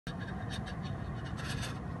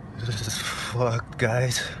fuck,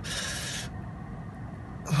 guys.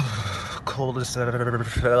 Cold as My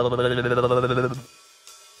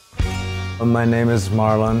name is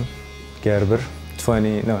Marlon Gerber.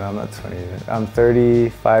 No, I'm not 20. I'm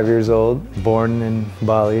 35 years old, born in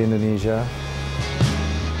Bali, Indonesia.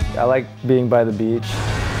 I like being by the beach.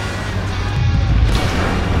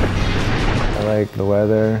 I like the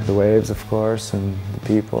weather, the waves, of course, and the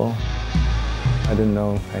people. I didn't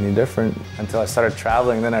know any different until I started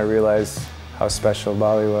traveling. Then I realized how special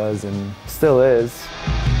Bali was and still is.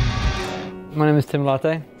 My name is Tim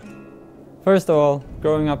Latte. First of all,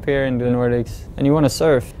 growing up here in the Nordics and you want to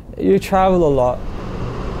surf, you travel a lot.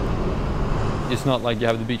 It's not like you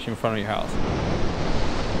have the beach in front of your house.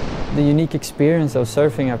 The unique experience of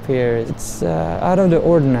surfing up here, it's out of the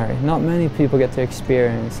ordinary. Not many people get to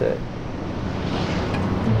experience it.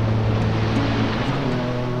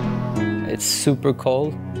 It's super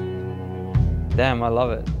cold. Damn, I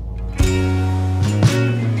love it.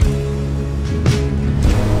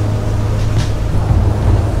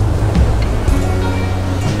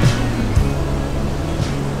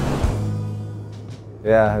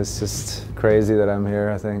 Yeah, it's just crazy that I'm here,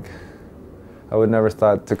 I think. I would never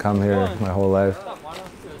thought to come here my whole life.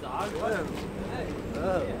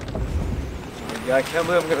 I can't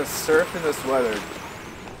believe I'm gonna surf in this weather.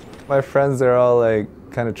 My friends, they're all like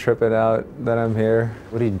kind of tripping out that I'm here.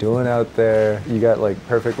 What are you doing out there? You got like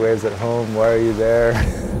perfect waves at home, why are you there?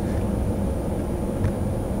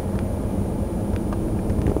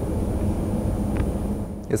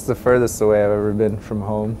 It's the furthest away I've ever been from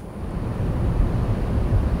home.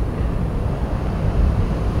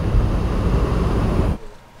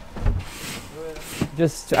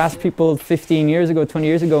 Just to ask people 15 years ago, 20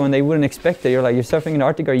 years ago, and they wouldn't expect it. You're like, you're surfing in the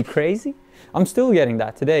Arctic, are you crazy? I'm still getting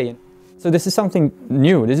that today. So this is something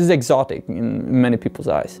new. This is exotic in many people's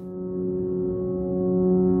eyes.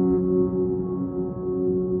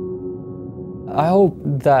 I hope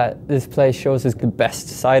that this place shows us the best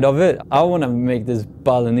side of it. I want to make this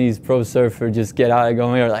Balinese pro surfer just get out and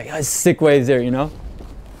go here like, oh, sick waves there, you know?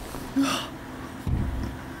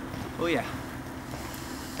 Oh yeah.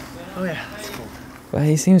 Oh yeah, that's cool. But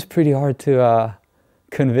he seems pretty hard to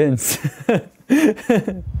convince.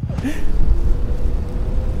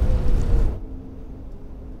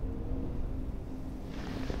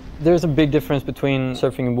 There's a big difference between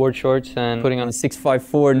surfing in board shorts and putting on a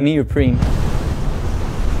 654 neoprene.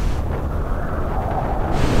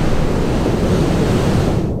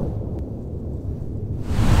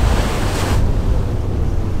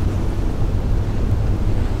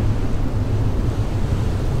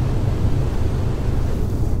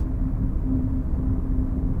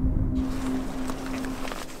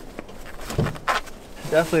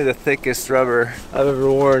 Definitely the thickest rubber I've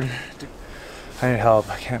ever worn. I need help,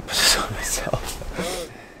 I can't put this on myself.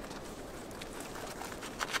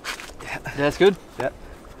 Yeah, that's good? Yep.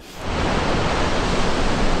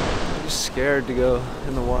 I'm just scared to go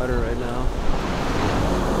in the water right now.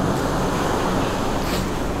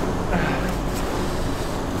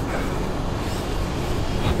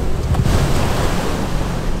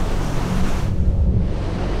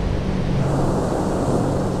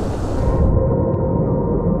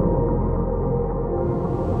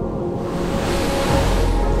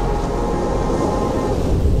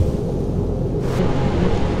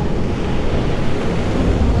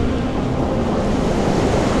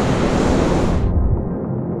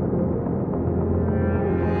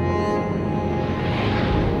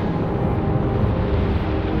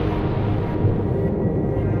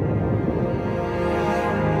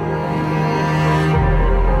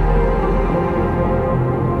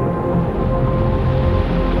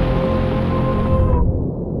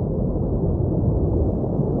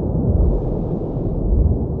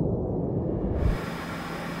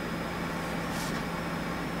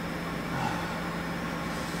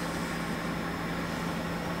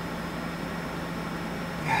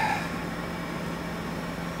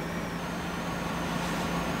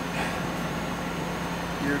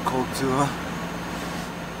 You're cold too, huh?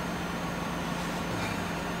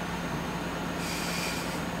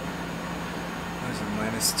 There's a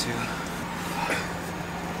 -2.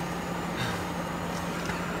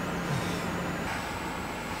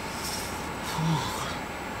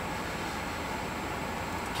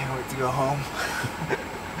 Can't wait to go home.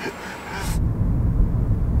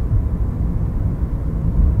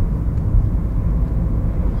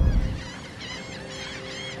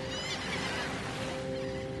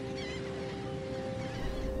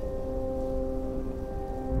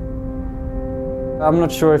 I'm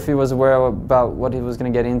not sure if he was aware about what he was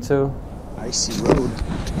going to get into. Icy road.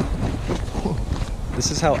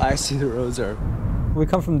 This is how icy the roads are. We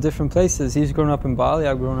come from different places. He's grown up in Bali,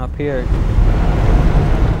 I've grown up here.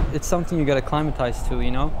 It's something you got to acclimatize to, you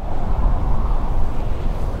know?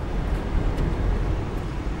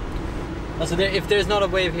 Also, if there's not a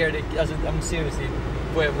wave here, I'm seriously,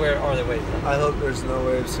 where are the waves? I hope there's no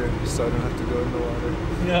waves here, so I don't have to go in the water.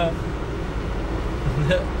 Yeah.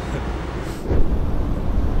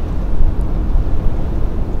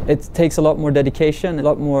 It takes a lot more dedication, a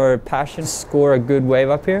lot more passion to score a good wave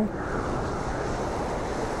up here.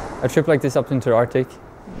 A trip like this up into the Arctic,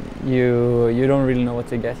 you don't really know what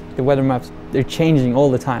to get. The weather maps, they're changing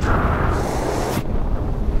all the time.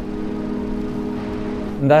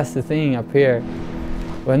 And that's the thing up here.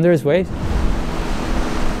 When there's waves,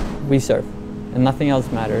 we surf, and nothing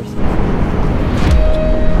else matters.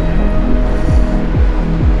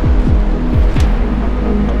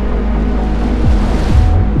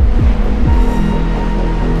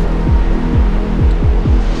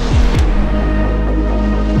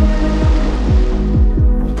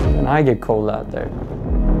 I get cold out there.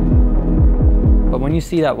 But when you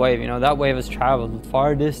see that wave, you know, that wave has traveled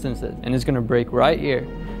far distances and it's gonna break right here.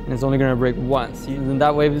 And it's only gonna break once. And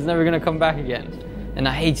that wave is never gonna come back again. And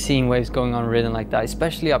I hate seeing waves going on rhythm like that,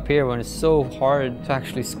 especially up here when it's so hard to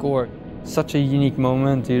actually score. Such a unique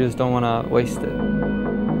moment, you just don't wanna waste it.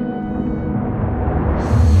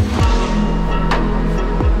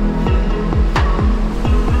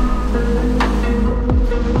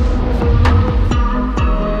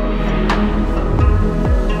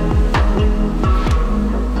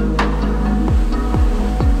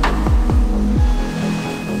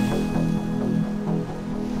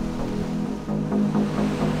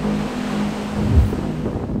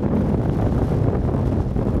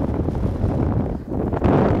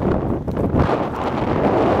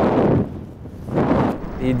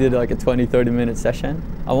 He did like a 20-30 minute session.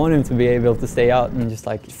 I want him to be able to stay out and just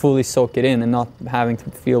like fully soak it in and not having to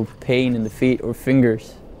feel pain in the feet or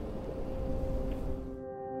fingers.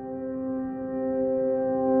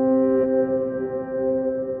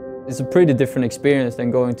 It's a pretty different experience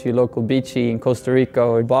than going to your local beachy in Costa Rica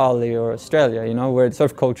or Bali or Australia, you know, where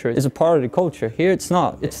surf culture is a part of the culture. Here it's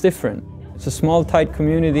not, it's different. It's a small, tight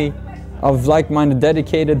community of like-minded,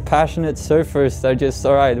 dedicated, passionate surfers that are just,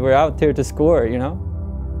 all right, we're out here to score, you know?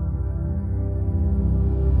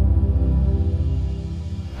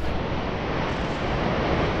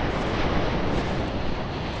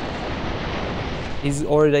 He's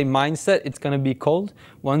already mindset, it's gonna be cold.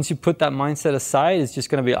 Once you put that mindset aside, it's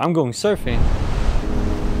just gonna be, I'm going surfing.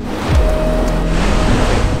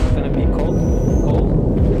 It's gonna be cold, cold.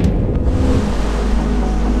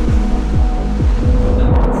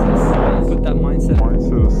 Put that mindset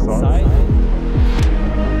aside.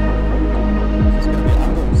 It's gonna be,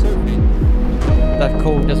 I'm going surfing. That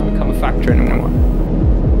cold doesn't become a factor anymore.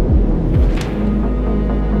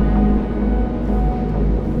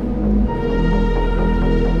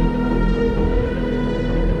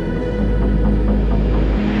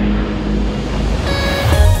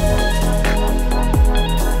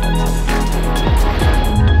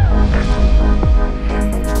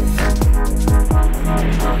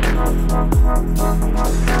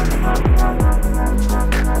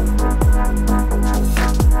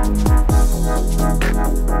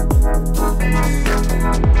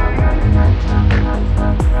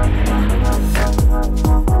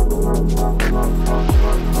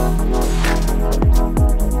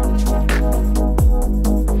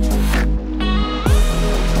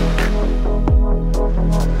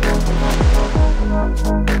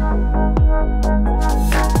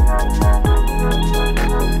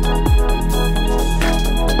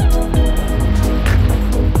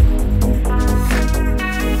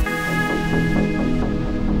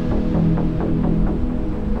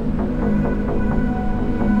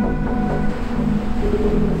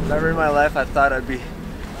 Never in my life I thought I'd be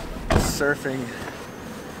surfing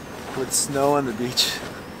with snow on the beach.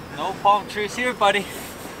 No palm trees here, buddy.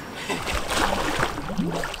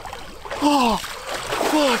 Oh,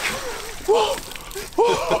 fuck!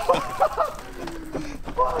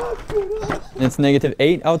 It's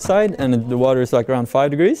 -8 outside and the water is like around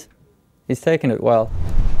 5 degrees. He's taking it well.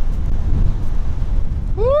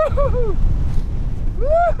 Woo-hoo!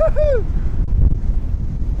 Woo-hoo!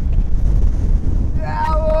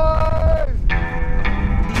 Yeah, boys!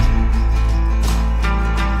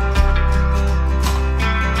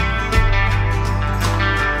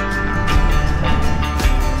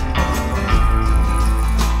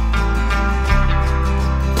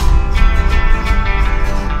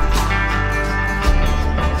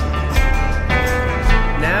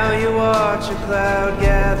 Now you watch a cloud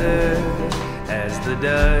gather as the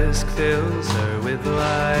dusk fills her with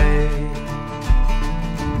light.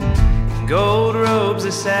 Gold robes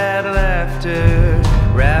of sad laughter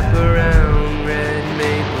wrap around red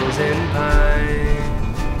maples and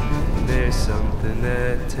pine. There's something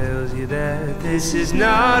that tells you that this is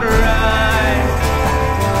not right.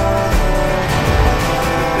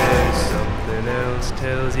 But there's something else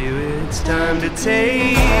tells you it's time to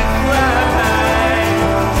take flight.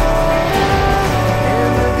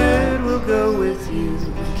 And the good will go with you.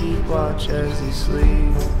 Keep watch as you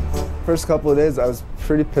sleep. First couple of days, I was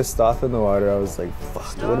pretty pissed off in the water. I was like,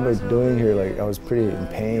 fuck, what am I doing here? Like, I was pretty in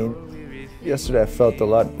pain. Yesterday, I felt a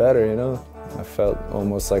lot better, you know? I felt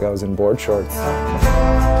almost like I was in board shorts.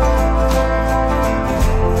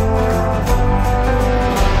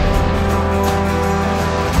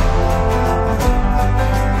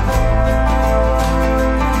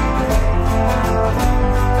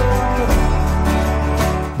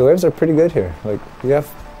 The waves are pretty good here. Like, you have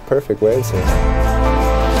perfect waves here.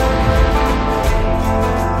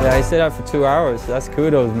 Yeah, I stayed out for 2 hours. That's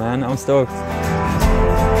kudos, man. I'm stoked.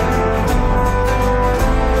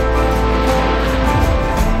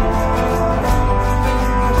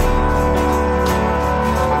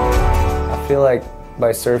 I feel like by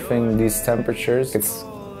surfing these temperatures, it's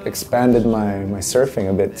expanded my surfing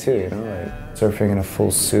a bit too, you know? Like surfing in a full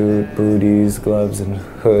suit, booties, gloves, and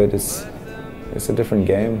hood, it's a different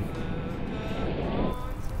game.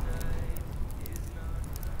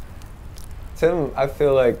 Tim, I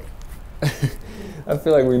feel like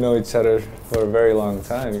we know each other for a very long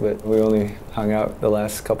time, but we only hung out the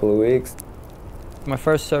last couple of weeks. My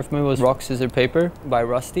first surf move was Rock, Scissor, Paper by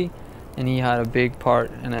Rusty, and he had a big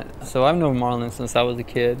part in it. So I've known Marlon since I was a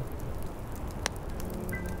kid.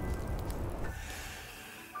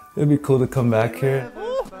 It'd be cool to come back here.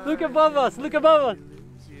 Oh, look above us! Look above us!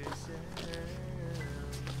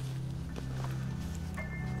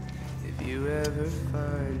 If you ever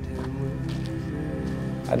find him,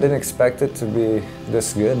 I didn't expect it to be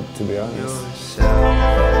this good, to be honest.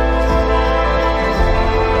 yourself.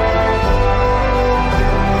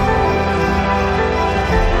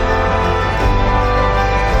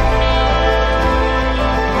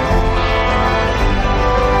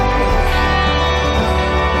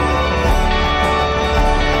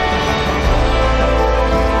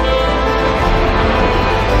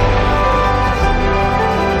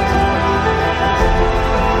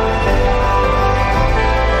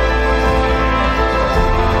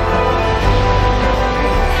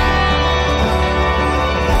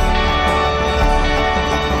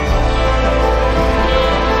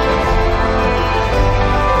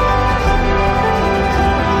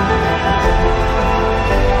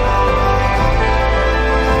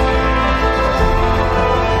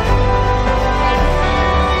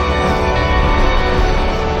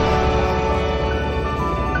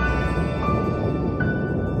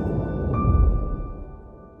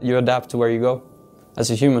 You adapt to where you go as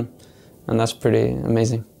a human, and that's pretty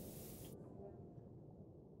amazing.